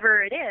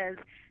whatever it is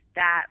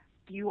that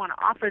you want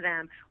to offer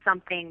them,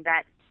 something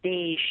that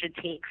they should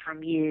take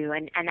from you?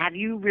 And have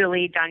you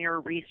really done your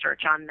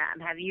research on them?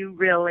 Have you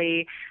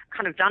really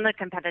kind of done a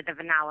competitive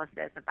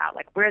analysis about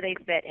like where they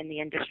fit in the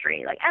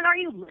industry? Like, and are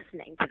you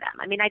listening to them?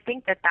 I mean, I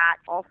think that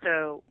that's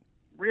also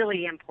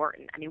really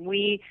important. I mean,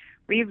 we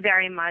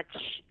very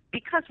much,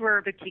 because we're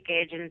a boutique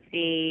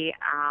agency,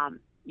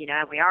 you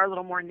know, we are a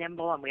little more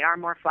nimble and we are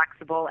more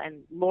flexible.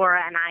 And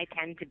Laura and I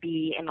tend to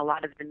be in a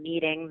lot of the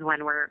meetings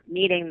when we're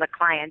meeting the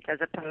clients as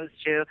opposed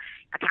to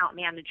account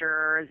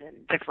managers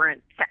and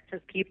different sets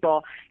of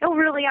people. You'll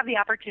really have the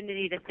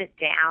opportunity to sit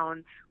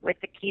down with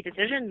the key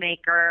decision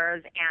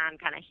makers and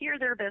kind of hear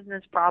their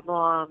business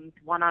problems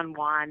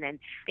one-on-one. And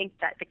I think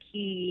that the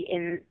key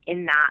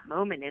in that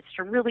moment is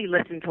to really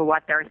listen to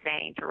what they're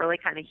saying, to really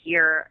kind of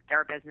hear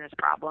their business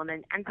problem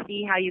and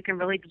see how you can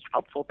really be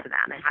helpful to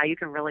them and how you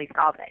can really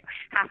solve it.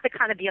 Has to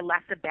kind of be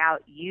less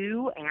about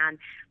you and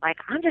like,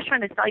 I'm just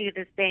trying to sell you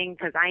this thing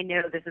because I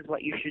know this is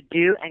what you should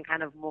do, and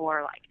kind of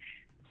more like,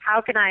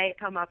 how can I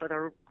come up with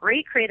a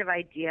great creative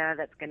idea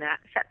that's going to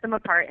set them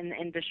apart in the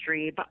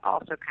industry, but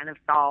also kind of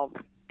solve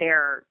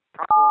their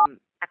problem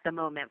at the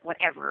moment,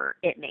 whatever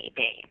it may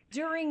be.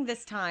 During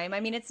this time, I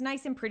mean, it's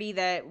nice and pretty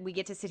that we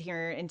get to sit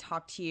here and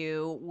talk to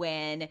you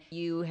when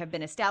you have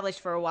been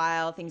established for a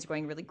while, things are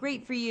going really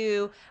great for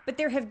you, but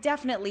there have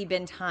definitely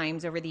been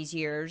times over these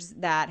years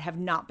that have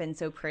not been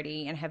so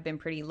pretty and have been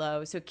pretty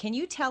low. So can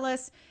you tell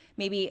us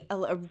maybe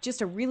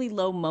just a really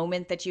low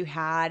moment that you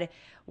had,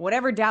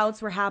 whatever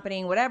doubts were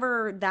happening,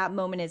 whatever that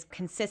moment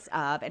consists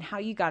of, and how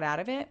you got out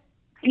of it?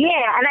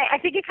 Yeah, and I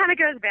think it kind of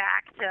goes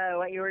back to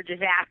what you were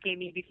just asking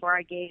me before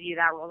I gave you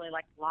that really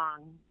like long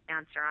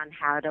answer on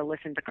how to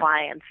listen to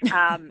clients.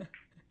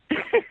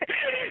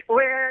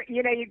 Where,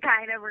 you know, you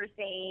kind of were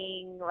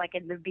saying, like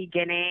in the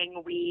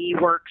beginning, we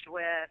worked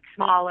with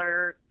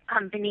smaller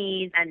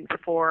companies and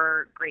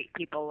before great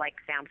people like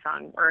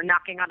Samsung were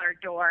knocking on our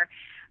door.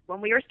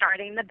 When we were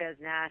starting the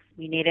business,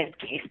 we needed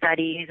case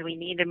studies, we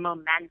needed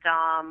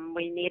momentum,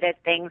 we needed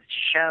things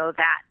to show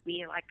that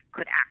we like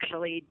could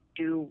actually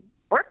do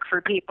work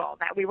for people,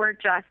 that we weren't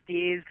just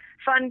these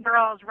fun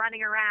girls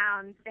running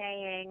around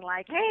saying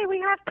like, hey, we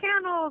have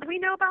panels, we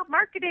know about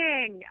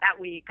marketing, that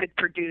we could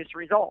produce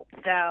results.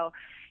 So,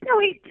 you know,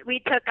 we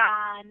took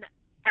on,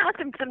 you know,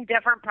 some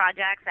different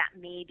projects that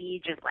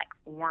maybe just like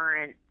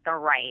weren't the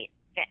right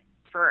fit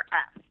for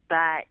us.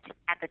 But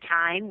at the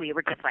time, we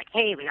were just like,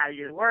 hey, we got to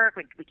do the work.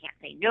 We can't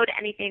say no to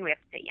anything. We have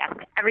to say yes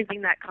to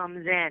everything that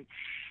comes in.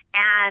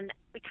 And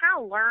we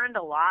kind of learned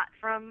a lot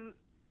from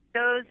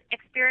those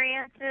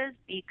experiences,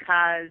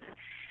 because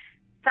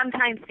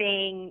sometimes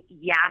saying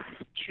yes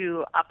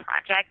to a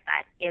project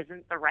that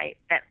isn't the right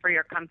fit for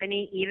your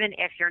company, even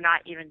if you're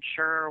not even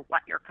sure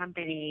what your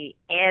company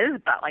is,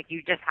 but like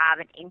you just have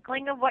an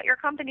inkling of what your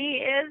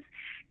company is,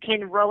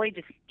 can really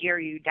just steer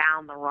you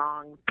down the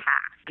wrong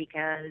path,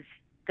 because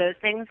those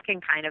things can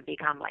kind of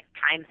become like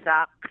time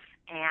sucks.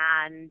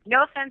 And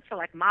no offense to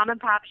like mom and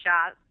pop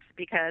shops,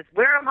 because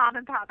we're a mom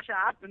and pop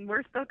shop and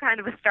we're still kind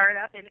of a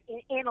startup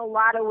in a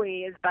lot of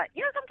ways. But,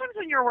 you know, sometimes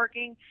when you're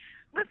working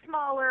with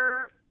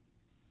smaller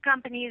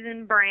companies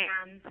and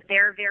brands,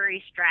 they're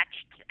very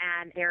stretched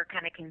and they're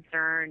kind of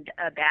concerned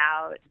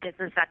about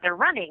business that they're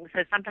running.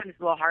 So sometimes it's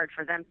a little hard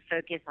for them to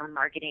focus on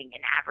marketing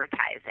and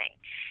advertising.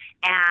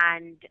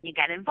 And you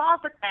get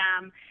involved with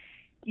them,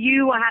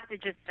 you have to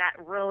just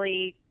set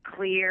really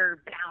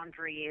clear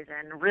boundaries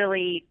and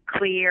really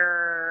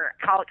clear,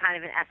 call it kind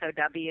of an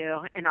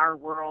SOW in our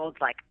world,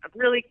 like a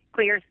really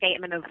clear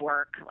statement of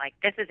work. Like,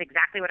 this is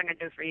exactly what I'm going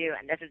to do for you,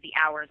 and this is the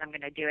hours I'm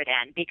going to do it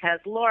in. Because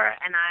Laura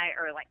and I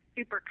are like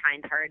super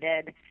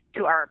kind-hearted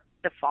to our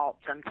default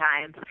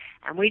sometimes,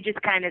 and we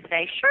just kind of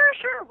say,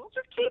 sure, we'll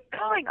just keep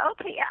going.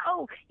 Okay, yeah,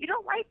 oh, you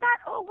don't like that?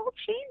 Oh, we'll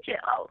change it.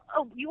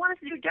 Oh, you want us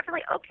to do it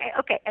differently?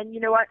 Okay. And you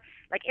know what?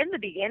 Like in the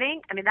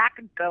beginning, I mean, that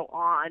could go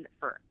on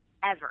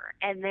forever,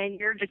 and then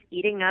you're just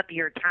eating up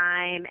your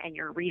time and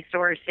your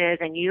resources,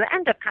 and you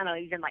end up kind of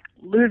even like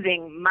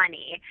losing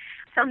money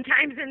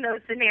sometimes in those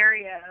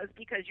scenarios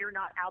because you're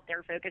not out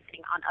there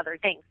focusing on other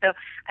things. So,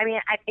 I mean,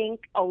 I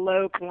think a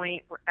low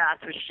point for us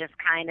was just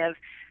kind of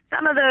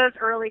some of those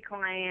early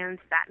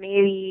clients that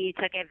maybe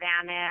took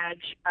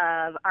advantage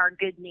of our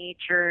good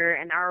nature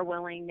and our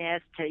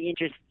willingness to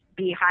just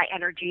be high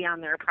energy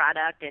on their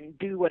product and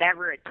do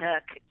whatever it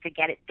took to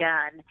get it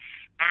done.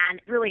 And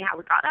really how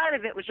we got out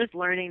of it was just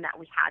learning that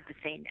we had to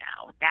say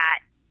no, that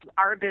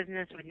our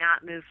business would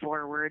not move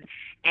forward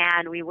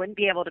and we wouldn't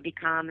be able to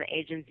become the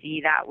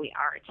agency that we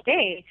are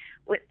today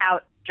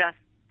without just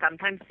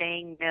sometimes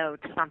saying no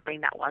to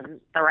something that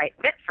wasn't the right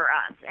fit for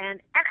us. And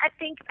I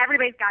think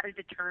everybody's got to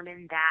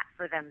determine that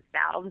for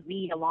themselves.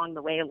 We, along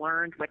the way,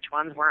 learned which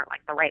ones weren't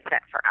like the right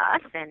fit for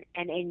us.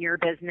 And in your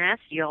business,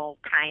 you'll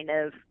kind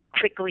of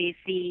quickly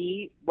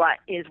see what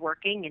is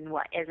working and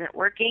what isn't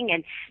working,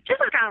 and just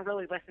kind of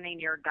really listening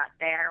to your gut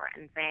there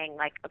and saying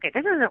like, okay,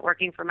 this isn't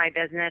working for my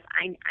business.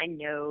 I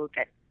know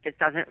that this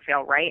doesn't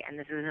feel right and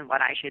this isn't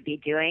what I should be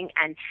doing,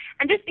 and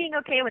just being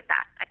okay with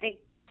that. I think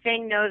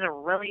saying no is a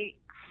really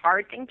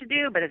hard thing to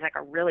do, but it's like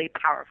a really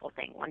powerful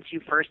thing once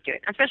you first do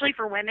it, especially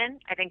for women.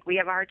 I think we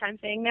have a hard time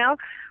saying no.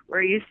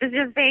 We're used to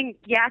just saying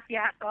yes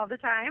all the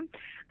time.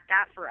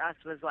 That for us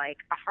was like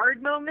a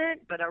hard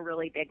moment, but a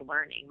really big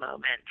learning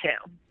moment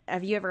too.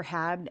 Have you ever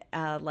had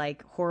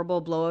like horrible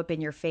blow up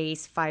in your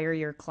face, fire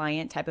your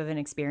client type of an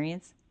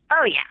experience?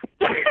 Oh,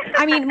 yeah.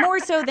 I mean, more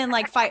so than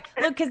like fight.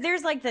 Look, because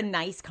there's like the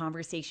nice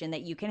conversation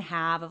that you can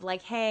have of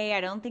like, hey, I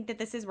don't think that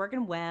this is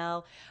working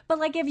well. But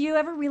like, have you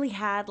ever really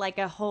had like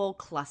a whole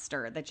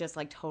cluster that just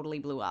like totally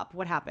blew up?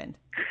 What happened?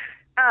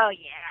 Oh,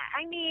 yeah.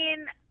 I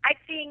mean, I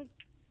think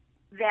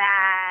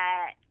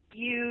that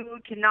you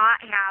cannot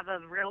have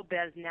a real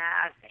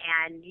business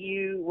and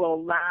you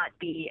will not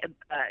be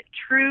a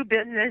true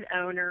business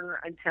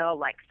owner until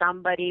like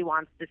somebody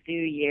wants to sue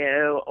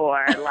you,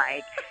 or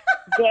like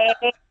they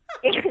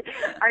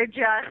are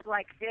just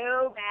like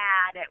so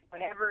mad at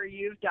whatever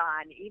you've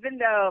done, even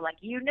though like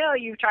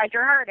you've tried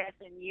your hardest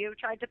and you've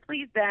tried to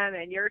please them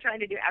and you're trying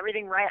to do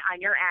everything right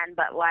on your end,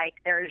 but like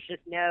there's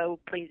just no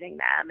pleasing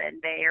them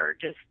and they are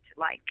just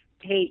like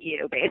hate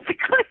you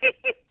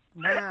basically.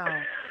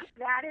 Wow.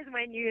 That is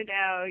when you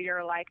know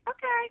you're like,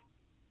 okay,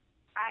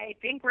 I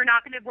think we're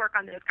not going to work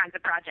on those kinds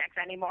of projects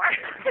anymore.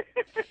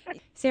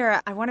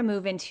 Sarah, I want to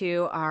move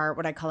into our,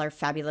 what I call our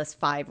Fabulous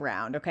 5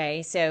 round.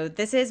 Okay. So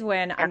this is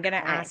when I'm going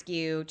to ask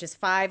you just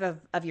 5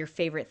 of your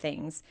favorite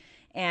things,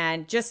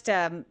 and just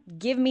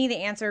give me the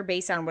answer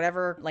based on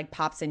whatever like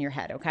pops in your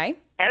head. Okay.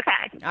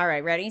 Okay. All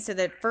right. Ready? So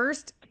the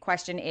first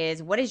question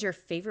is, what is your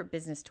favorite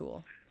business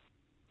tool?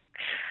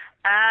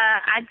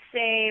 I'd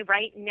say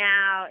right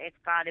now it's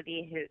got to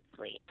be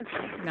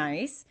Hootsuite.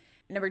 Nice.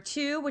 Number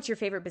 2, what's your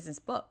favorite business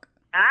book?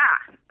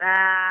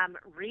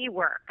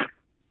 Rework.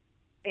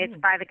 It's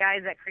by the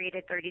guys that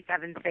created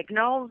 37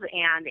 Signals,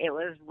 and it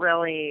was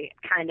really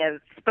kind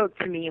of spoke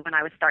to me when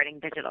I was starting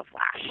Digital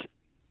Flash.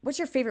 What's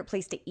your favorite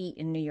place to eat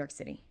in New York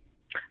City?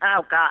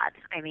 Oh, God.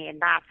 I mean,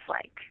 that's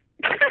like...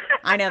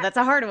 I know, that's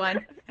a hard one.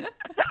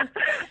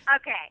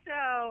 Okay,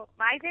 so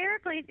my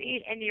favorite place to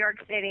eat in New York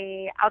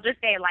City, I'll just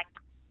say like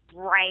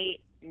right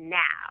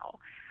now,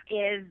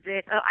 is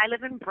this. I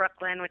live in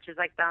Brooklyn, which is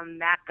like the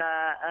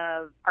mecca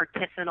of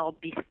artisanal,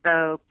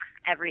 bespoke,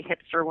 every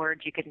hipster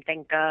word you can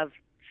think of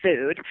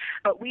food.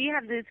 But we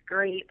have this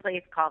great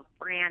place called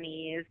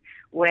Franny's,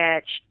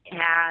 which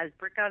has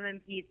brick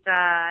oven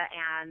pizza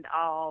and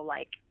all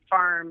like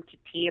farm to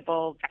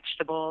table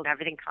vegetables.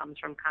 Everything comes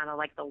from kind of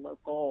like the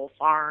local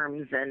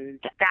farms, and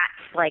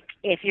that's like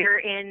if you're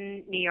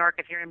in New York,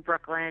 if you're in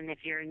Brooklyn, if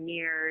you're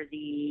near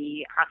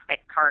the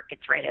Prospect Park,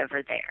 it's right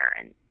over there.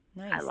 And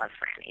nice. I love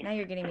Franny's. Now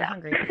you're getting me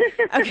hungry.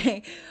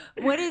 Okay,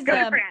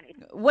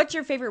 what's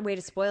your favorite way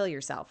to spoil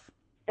yourself?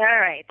 All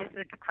right, this is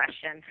a good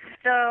question.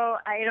 So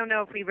I don't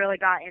know if we really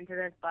got into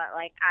this, but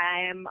like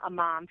I'm a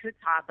mom to a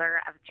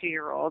toddler of a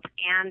 2-year-old,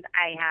 and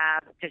I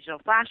have Digital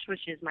Flash,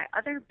 which is my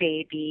other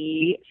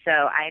baby. So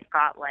I've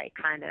got like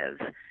kind of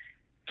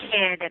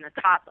kid and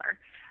a toddler.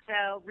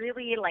 So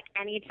really like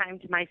any time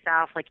to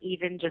myself, like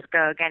even just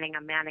go getting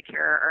a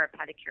manicure or a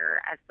pedicure,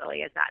 as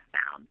silly as that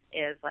sounds,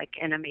 is like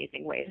an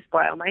amazing way to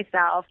spoil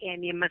myself.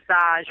 And the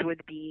massage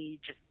would be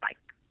just like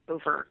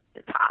over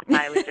the top.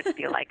 I would just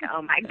feel like,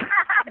 oh my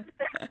God.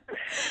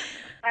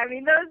 I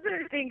mean, those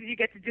are things you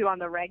get to do on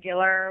the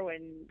regular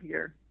when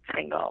you're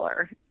single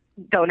or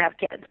don't have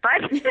kids.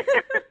 But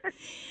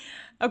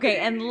okay,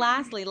 and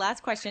lastly,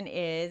 last question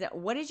is,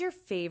 what is your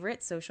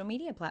favorite social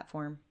media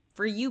platform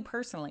for you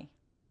personally?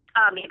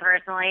 Me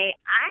personally,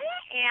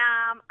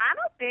 I'm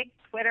a big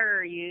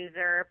Twitter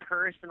user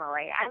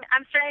personally.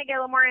 I'm starting to get a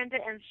little more into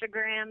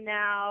Instagram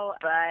now,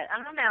 but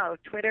I don't know.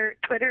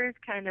 Twitter's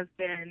kind of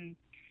been,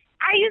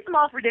 I use them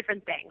all for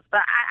different things,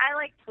 but I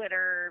like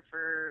Twitter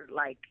for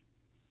like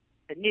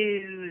the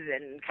news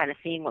and kind of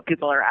seeing what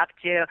people are up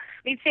to. I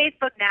mean,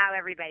 Facebook now,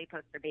 everybody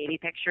posts their baby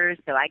pictures,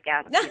 so I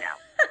guess,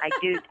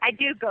 I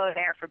do go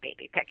there for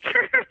baby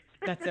pictures.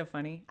 That's so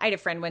funny. I had a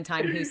friend one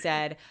time who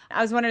said,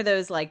 I was one of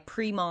those like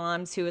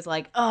pre-moms who was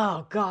like,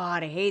 oh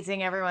God, I hate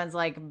seeing everyone's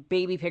like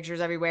baby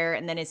pictures everywhere.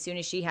 And then as soon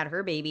as she had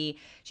her baby,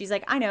 she's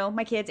like, I know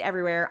my kid's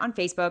everywhere on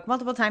Facebook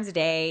multiple times a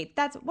day.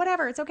 That's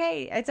whatever. It's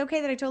okay. It's okay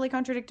that I totally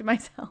contradicted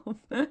myself.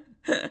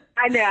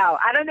 I know.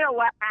 I don't know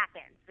what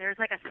happens. There's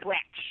like a switch.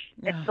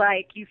 It's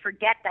like you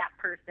forget that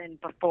person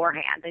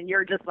beforehand and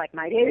you're just like,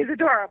 my baby's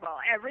adorable.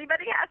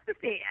 Everybody has to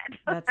see it.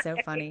 That's so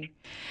funny.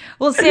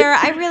 Well, Sarah,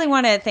 I really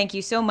want to thank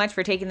you so much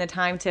for taking the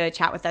time to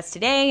chat with us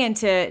today and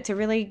to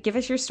really give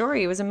us your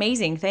story. It was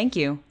amazing. Thank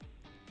you.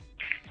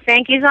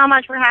 Thank you so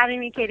much for having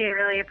me, Katie. I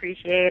really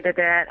appreciated it.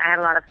 I had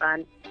a lot of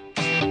fun.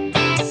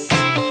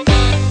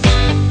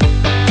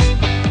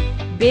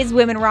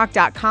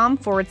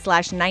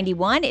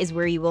 bizwomenrock.com/91 is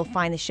where you will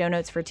find the show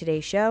notes for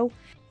today's show.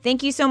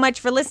 Thank you so much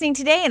for listening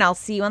today, and I'll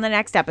see you on the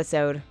next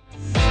episode.